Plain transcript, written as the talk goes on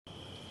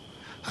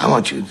I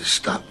want you to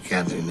stop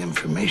gathering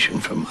information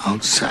from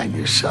outside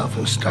yourself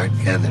and start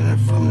gathering it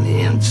from the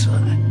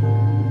inside.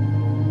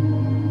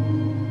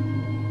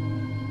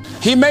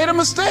 He made a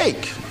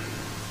mistake.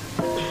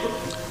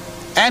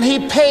 And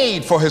he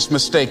paid for his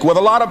mistake with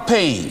a lot of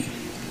pain,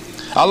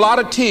 a lot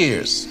of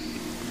tears.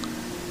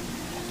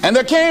 And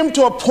there came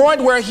to a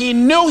point where he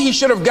knew he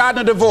should have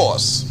gotten a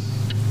divorce.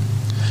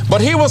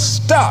 But he was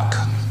stuck.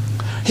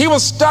 He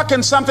was stuck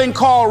in something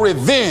called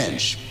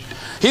revenge.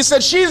 He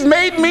said, she's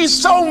made me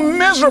so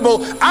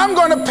miserable, I'm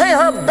going to pay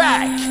her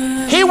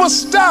back. He was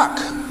stuck.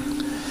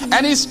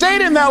 And he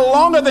stayed in there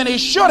longer than he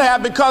should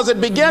have because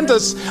it began to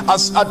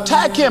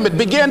attack him. It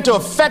began to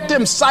affect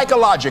him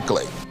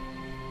psychologically.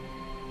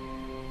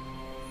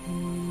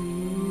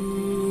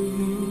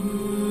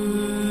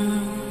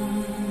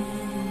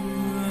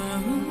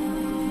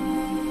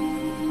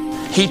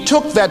 He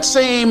took that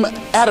same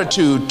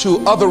attitude to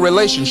other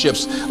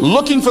relationships,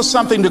 looking for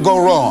something to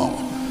go wrong.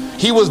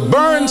 He was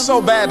burned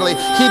so badly,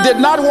 he did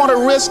not want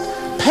to risk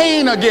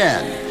pain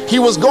again. He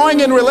was going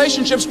in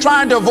relationships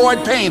trying to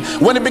avoid pain.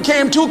 When it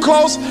became too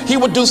close, he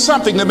would do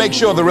something to make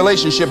sure the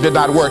relationship did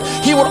not work.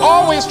 He would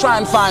always try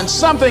and find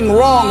something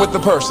wrong with the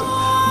person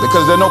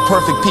because there are no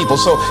perfect people.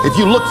 So if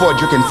you look for it,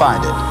 you can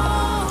find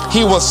it.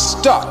 He was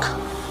stuck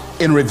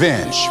in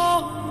revenge.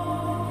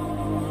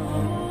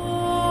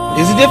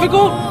 Is it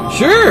difficult?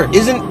 Sure.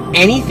 Isn't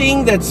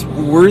anything that's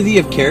worthy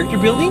of character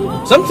building?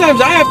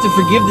 Sometimes I have to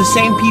forgive the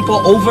same people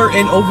over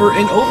and over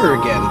and over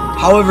again.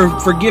 However,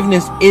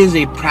 forgiveness is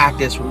a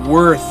practice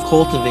worth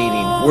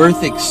cultivating,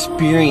 worth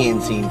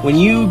experiencing. When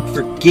you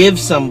forgive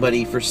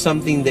somebody for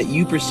something that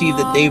you perceive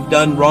that they've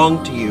done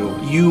wrong to you,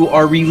 you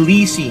are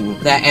releasing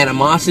that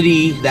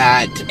animosity,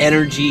 that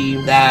energy,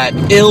 that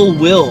ill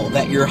will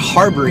that you're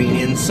harboring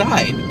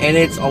inside. And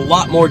it's a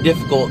lot more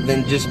difficult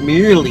than just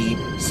merely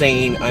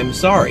saying, I'm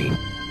sorry.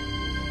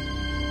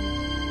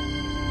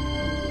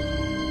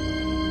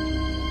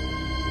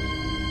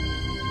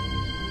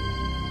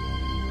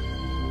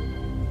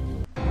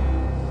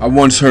 I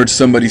once heard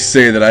somebody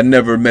say that I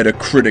never met a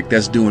critic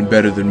that's doing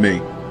better than me.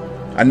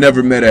 I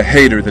never met a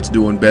hater that's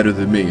doing better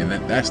than me, and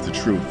that's the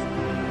truth.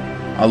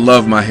 I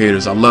love my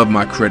haters, I love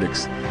my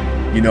critics.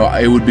 You know,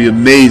 it would be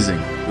amazing.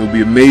 It would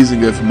be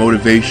amazing if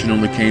motivation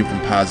only came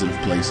from positive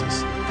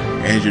places.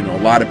 And you know,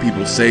 a lot of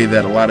people say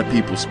that, a lot of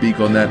people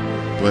speak on that,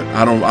 but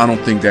I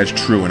don't think that's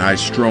true, and I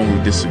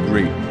strongly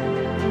disagree.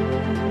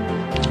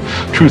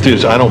 Truth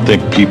is, I don't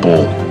think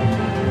people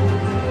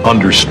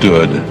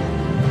understood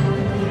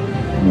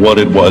what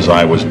it was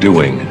I was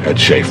doing at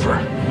Schaefer.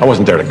 I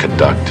wasn't there to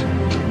conduct.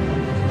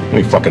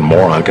 Any fucking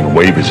moron can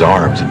wave his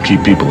arms and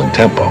keep people in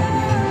tempo.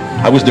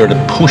 I was there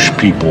to push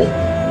people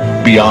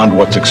beyond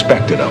what's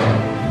expected of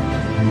them.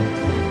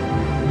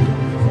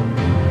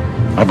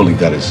 I believe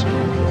that is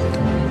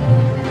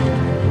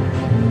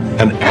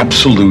an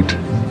absolute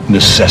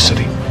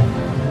necessity.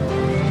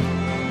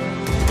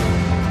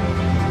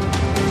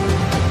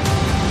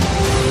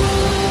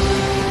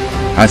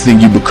 I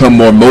think you become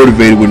more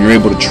motivated when you're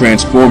able to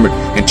transform it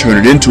and turn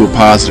it into a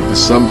positive. But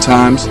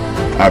sometimes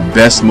our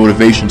best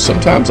motivation,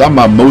 sometimes I'm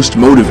my most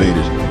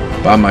motivated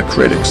by my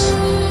critics,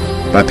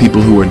 by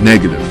people who are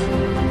negative,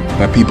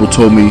 by people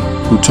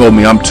who told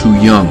me I'm too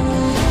young,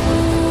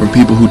 from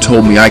people who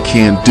told me I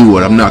can't do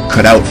it, I'm not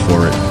cut out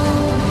for it.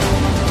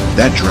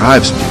 That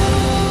drives me.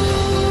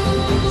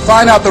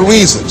 Find out the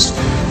reasons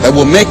that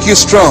will make you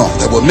strong,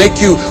 that will make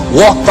you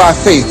walk by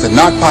faith and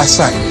not by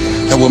sight,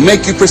 that will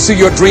make you pursue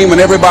your dream when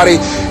everybody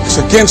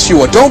is against you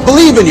or don't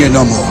believe in you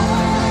no more.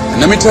 And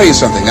let me tell you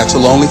something, that's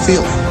a lonely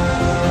feeling.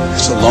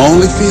 It's a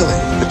lonely feeling,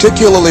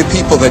 particularly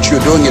people that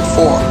you're doing it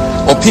for,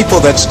 or people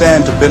that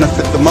stand to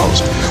benefit the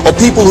most, or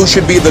people who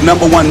should be the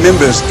 #1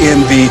 members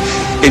in the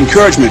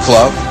encouragement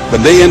club,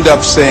 but they end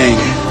up saying,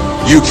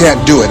 you can't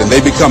do it, and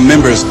they become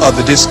members of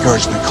the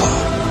discouragement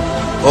club.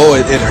 Oh,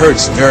 it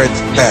hurts very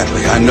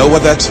badly. I know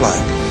what that's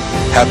like.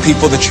 Have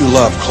people that you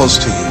love close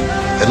to you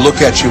that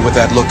look at you with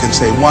that look and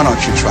say, why don't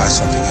you try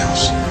something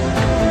else?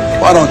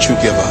 Why don't you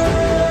give up?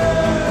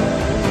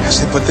 I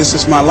said, but this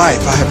is my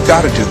life. I have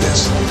got to do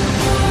this.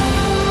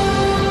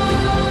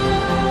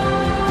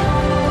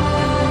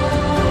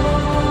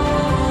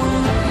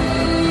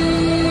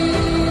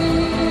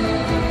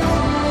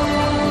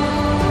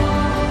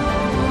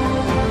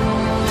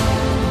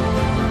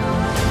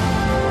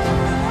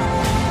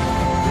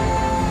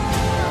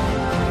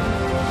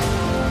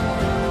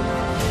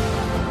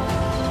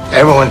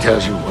 Everyone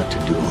tells you what to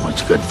do and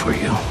what's good for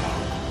you.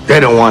 They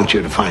don't want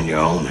you to find your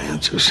own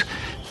answers.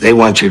 They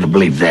want you to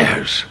believe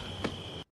theirs.